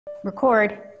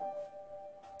Record.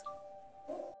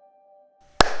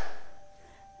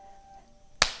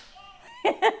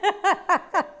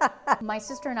 My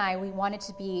sister and I, we wanted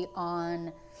to be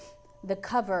on the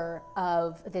cover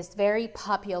of this very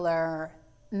popular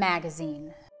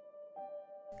magazine.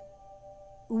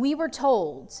 We were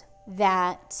told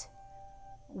that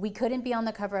we couldn't be on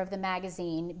the cover of the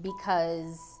magazine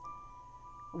because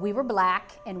we were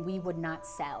black and we would not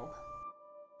sell.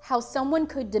 How someone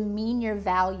could demean your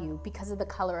value because of the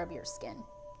color of your skin.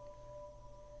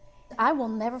 I will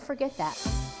never forget that.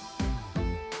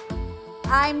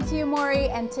 I'm Tia Mowry,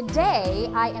 and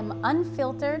today I am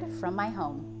unfiltered from my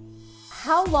home.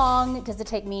 How long does it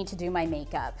take me to do my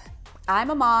makeup?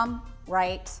 I'm a mom,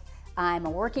 right? I'm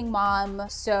a working mom,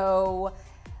 so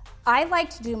I like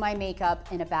to do my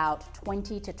makeup in about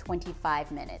 20 to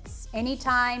 25 minutes.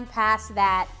 Anytime past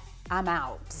that, I'm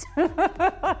out.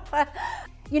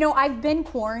 You know, I've been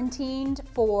quarantined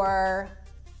for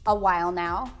a while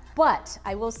now, but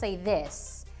I will say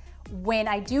this, when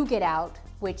I do get out,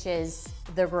 which is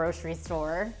the grocery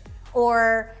store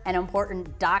or an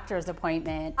important doctor's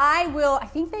appointment, I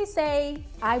think they say,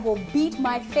 I will beat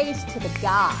my face to the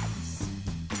gods.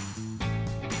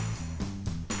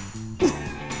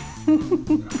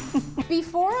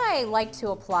 Before I like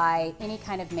to apply any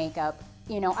kind of makeup,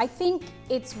 you know, I think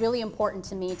it's really important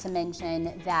to me to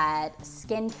mention that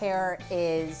skincare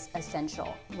is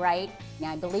essential, right?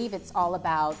 I believe it's all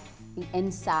about the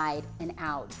inside and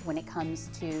out when it comes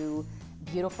to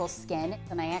beautiful skin.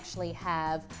 And I actually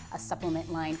have a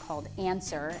supplement line called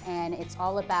Answer, and it's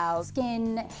all about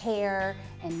skin, hair,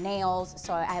 and nails.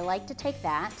 So I like to take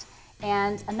that.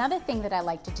 And another thing that I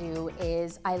like to do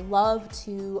is I love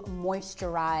to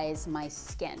moisturize my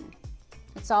skin.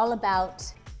 It's all about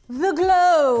the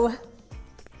glow.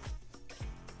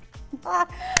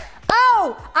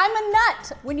 Oh, I'm a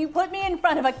nut. When you put me in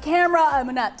front of a camera, I'm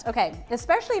a nut. Okay,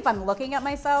 especially if I'm looking at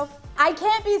myself. I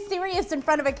can't be serious in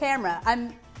front of a camera.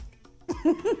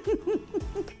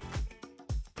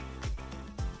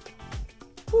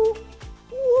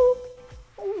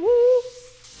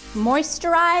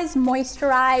 Moisturize,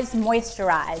 moisturize,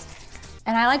 moisturize.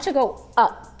 And I like to go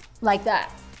up like that.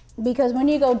 Because when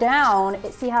you go down,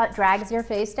 see how it drags your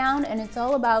face down, and it's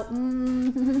all about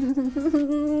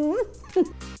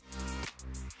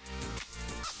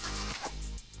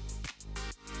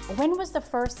When was the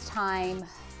first time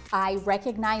I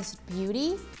recognized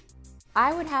beauty?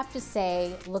 I would have to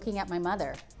say, looking at my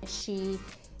mother. She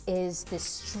is this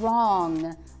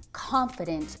strong,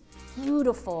 confident,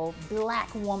 beautiful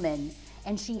black woman,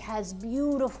 and she has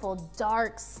beautiful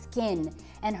dark skin,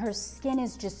 and her skin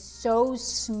is just so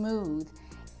smooth.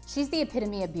 She's the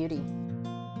epitome of beauty.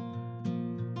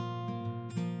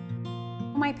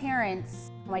 My parents,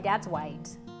 my dad's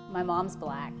white, my mom's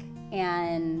black,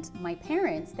 and my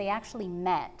parents, they actually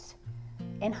met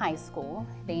in high school.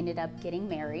 They ended up getting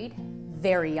married,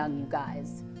 very young, you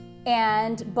guys.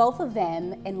 And both of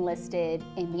them enlisted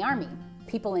in the Army.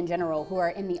 People in general who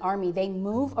are in the Army, they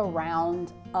move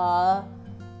around a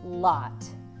lot.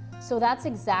 So that's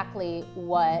exactly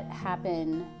what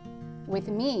happened with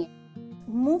me.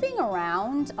 Moving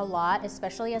around a lot,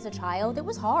 especially as a child, it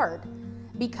was hard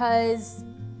because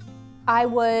I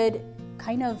would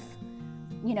kind of,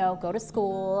 you know, go to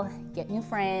school, get new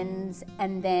friends,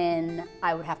 and then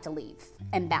I would have to leave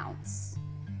and bounce.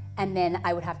 And then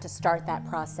I would have to start that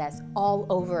process all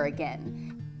over again.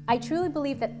 I truly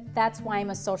believe that that's why I'm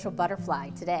a social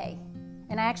butterfly today.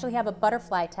 And I actually have a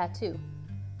butterfly tattoo.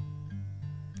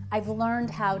 I've learned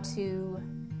how to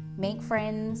make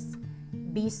friends,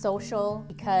 be social,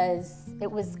 because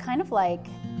it was kind of like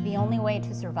the only way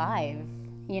to survive,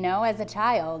 you know, as a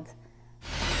child.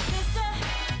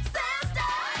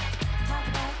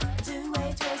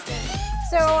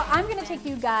 So I'm gonna take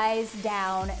you guys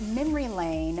down memory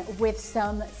lane with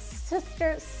some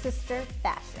sister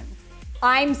fashion.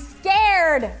 I'm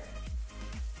scared.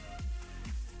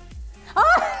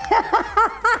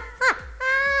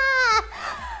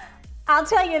 I'll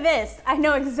tell you this, I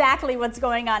know exactly what's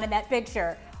going on in that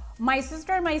picture. My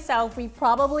sister and myself, we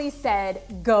probably said,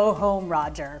 go home,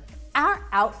 Roger. Our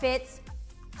outfits,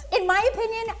 in my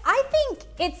opinion, I think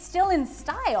it's still in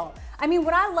style. I mean,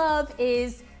 what I love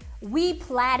is we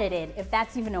plaided it, if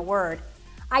that's even a word.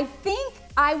 I think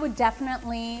I would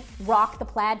definitely rock the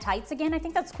plaid tights again. I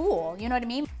think that's cool, you know what I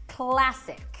mean?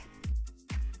 Classic.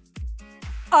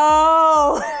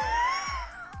 Oh,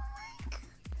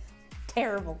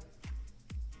 terrible.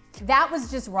 That was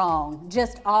just wrong,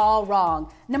 just all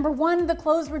wrong. Number one, the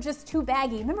clothes were just too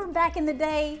baggy. Remember back in the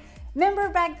day? Remember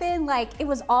back then, like, it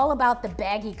was all about the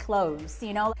baggy clothes,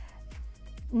 you know?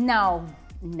 No,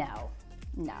 no.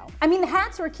 No. I mean, the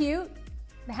hats were cute.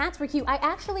 The hats were cute. I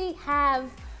actually have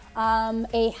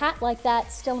a hat like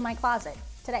that still in my closet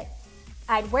today.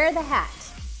 I'd wear the hat,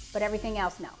 but everything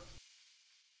else, no.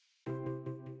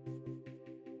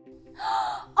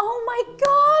 Oh my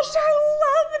gosh, I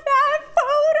love that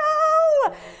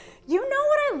photo! You know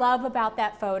what I love about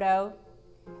that photo?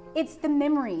 It's the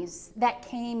memories that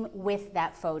came with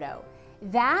that photo.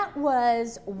 That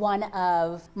was one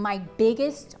of my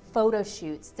biggest photo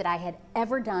shoots that I had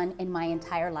ever done in my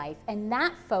entire life. And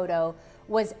that photo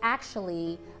was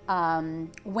actually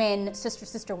when Sister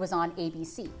Sister was on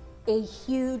ABC. A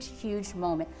huge, huge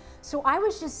moment. So I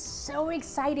was just so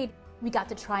excited. We got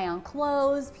to try on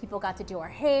clothes, people got to do our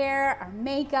hair, our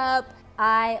makeup.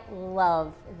 I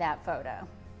love that photo.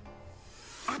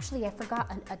 Actually, I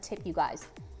forgot a tip, you guys.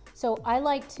 So I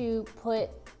like to put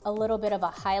a little bit of a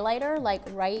highlighter, like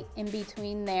right in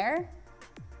between there,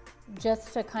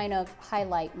 just to kind of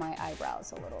highlight my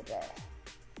eyebrows a little bit.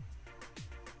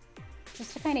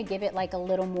 Just to kind of give it like a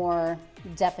little more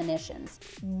definitions.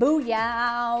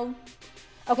 Booyah!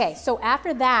 Okay, so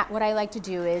after that, what I like to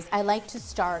do is I like to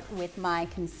start with my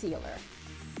concealer.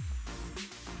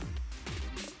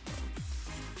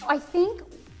 I think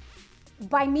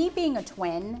by me being a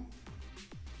twin,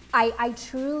 I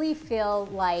truly feel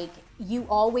like you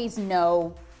always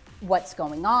know what's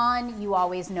going on, you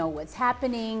always know what's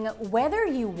happening, whether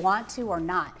you want to or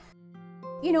not.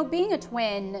 You know, being a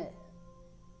twin,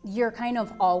 you're kind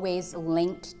of always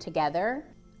linked together.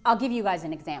 I'll give you guys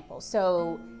an example.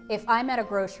 So if I'm at a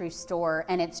grocery store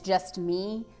and it's just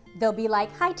me, they'll be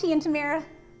like, "Hi, Tia and Tamera."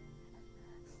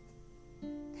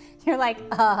 You're like,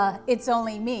 it's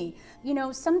only me. You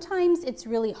know, sometimes it's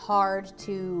really hard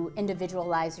to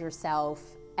individualize yourself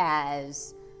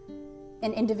as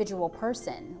an individual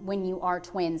person when you are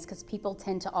twins, because people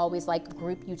tend to always like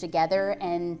group you together,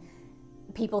 and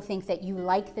people think that you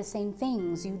like the same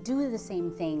things, you do the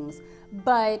same things.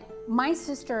 But my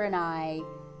sister and I,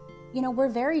 you know, we're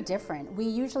very different. We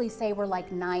usually say we're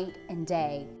like night and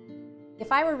day.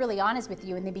 If I were really honest with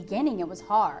you, in the beginning it was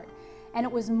hard. And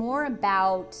it was more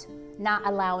about not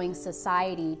allowing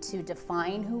society to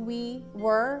define who we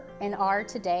were and are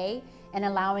today, and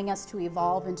allowing us to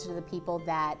evolve into the people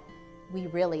that we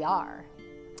really are.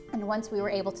 And once we were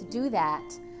able to do that,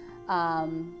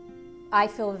 I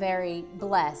feel very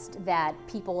blessed that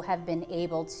people have been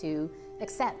able to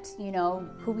accept, you know,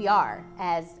 who we are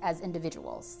as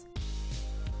individuals.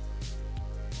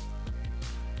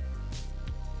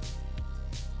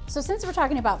 So since we're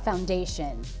talking about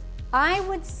foundation, I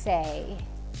would say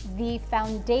the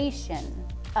foundation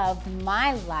of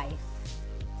my life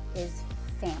is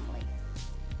family.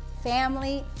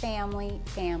 Family, family,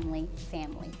 family,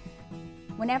 family.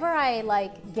 Whenever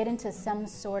I get into some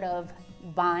sort of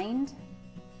bind,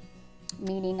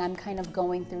 meaning I'm kind of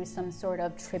going through some sort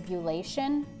of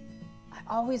tribulation, I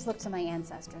always look to my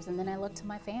ancestors, and then I look to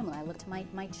my family. I look to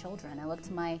my children. I look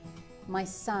to my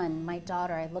son, my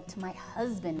daughter. I look to my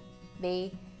husband.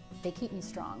 They keep me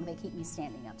strong. They keep me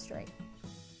standing up straight.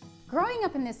 Growing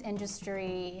up in this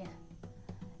industry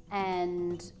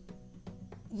and,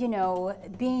 you know,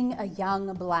 being a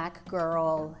young Black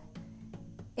girl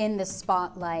in the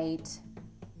spotlight,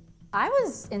 I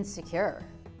was insecure.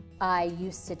 I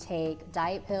used to take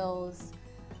diet pills.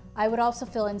 I would also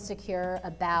feel insecure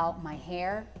about my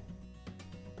hair,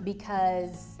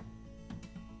 because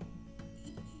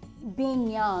being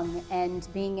young and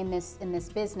being in this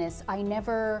business, I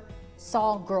never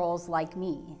saw girls like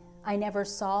me. I never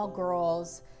saw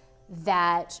girls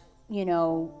that, you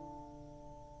know,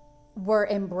 were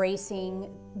embracing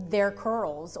their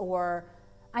curls, or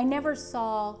I never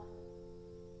saw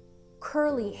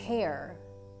curly hair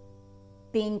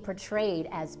being portrayed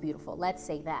as beautiful, let's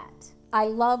say that. I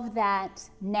love that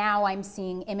now I'm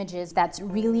seeing images that's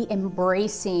really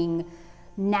embracing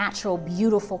natural,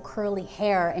 beautiful curly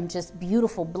hair and just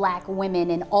beautiful Black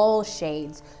women in all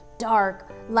shades,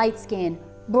 dark, light skin,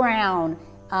 brown.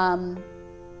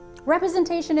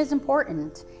 Representation is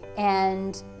important,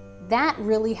 and that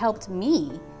really helped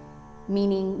me,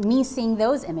 meaning me seeing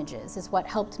those images is what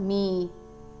helped me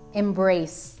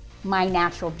embrace my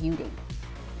natural beauty.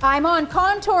 I'm on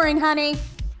contouring, honey.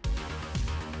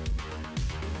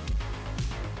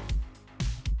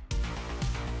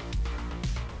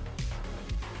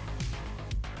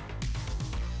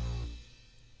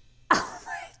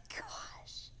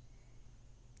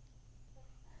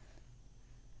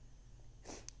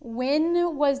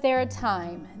 When was there a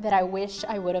time that I wish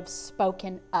I would have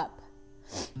spoken up?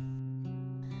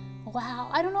 Wow,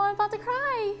 I don't know, I'm about to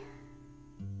cry.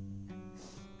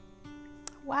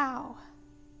 Wow.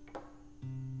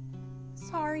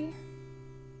 Sorry.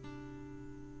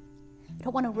 I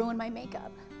don't want to ruin my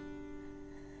makeup.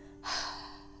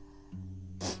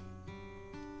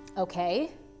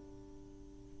 Okay.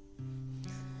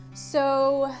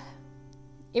 So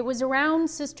it was around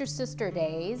Sister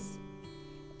days,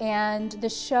 and the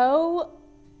show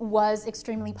was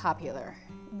extremely popular.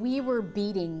 We were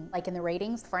beating, like in the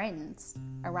ratings, Friends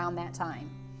around that time.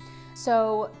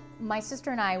 So my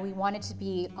sister and I, we wanted to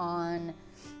be on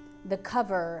the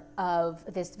cover of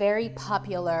this very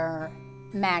popular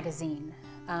magazine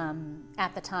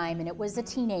at the time, and it was a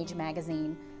teenage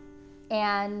magazine.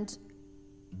 And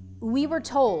we were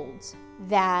told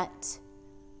that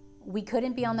we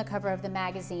couldn't be on the cover of the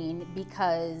magazine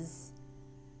because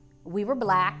we were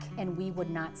Black and we would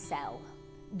not sell.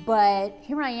 But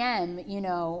here I am, you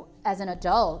know, as an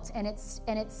adult, and it's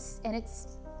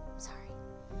sorry,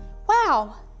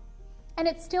 wow, and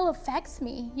it still affects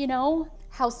me, you know,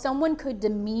 how someone could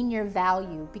demean your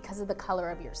value because of the color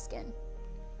of your skin.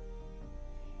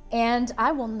 And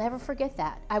I will never forget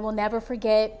that. I will never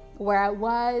forget where I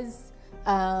was.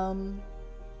 And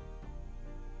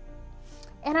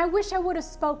I wish I would have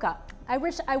spoke up. I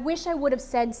wish I would have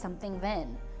said something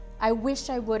then. I wish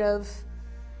I would have,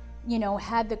 you know,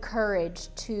 had the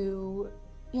courage to,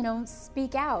 you know,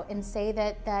 speak out and say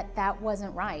that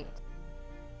wasn't right.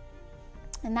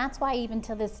 And that's why even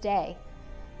to this day,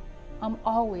 I'm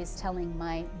always telling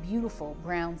my beautiful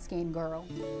brown-skinned girl,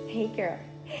 hey girl,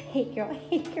 hey girl,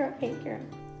 hey girl, hey girl,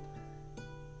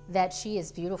 that she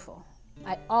is beautiful.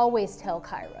 I always tell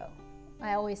Cairo,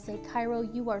 I always say, Cairo,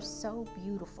 you are so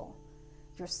beautiful.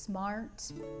 You're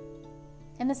smart.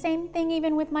 And the same thing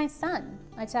even with my son.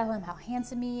 I tell him how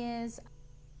handsome he is.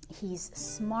 He's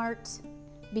smart,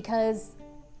 because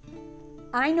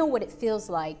I know what it feels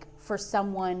like for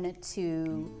someone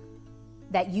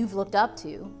that you've looked up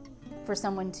to, for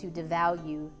someone to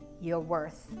devalue your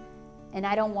worth. And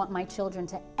I don't want my children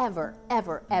to ever,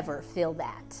 ever, ever feel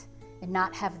that and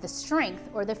not have the strength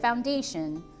or the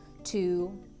foundation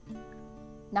to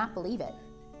not believe it,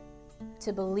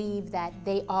 to believe that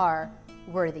they are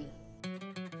worthy.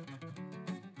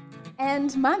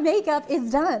 And my makeup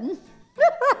is done.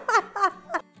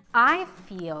 I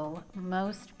feel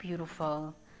most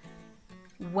beautiful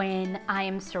when I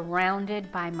am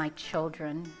surrounded by my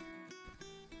children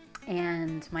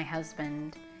and my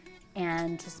husband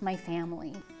and just my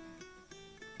family.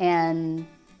 And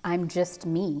I'm just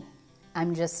me.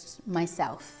 I'm just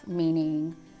myself,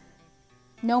 meaning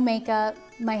no makeup,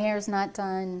 my hair's not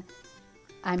done,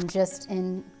 I'm just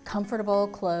in comfortable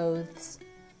clothes,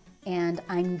 and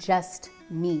I'm just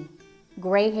me.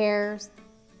 Gray hairs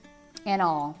and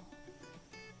all.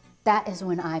 That is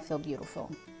when I feel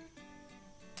beautiful.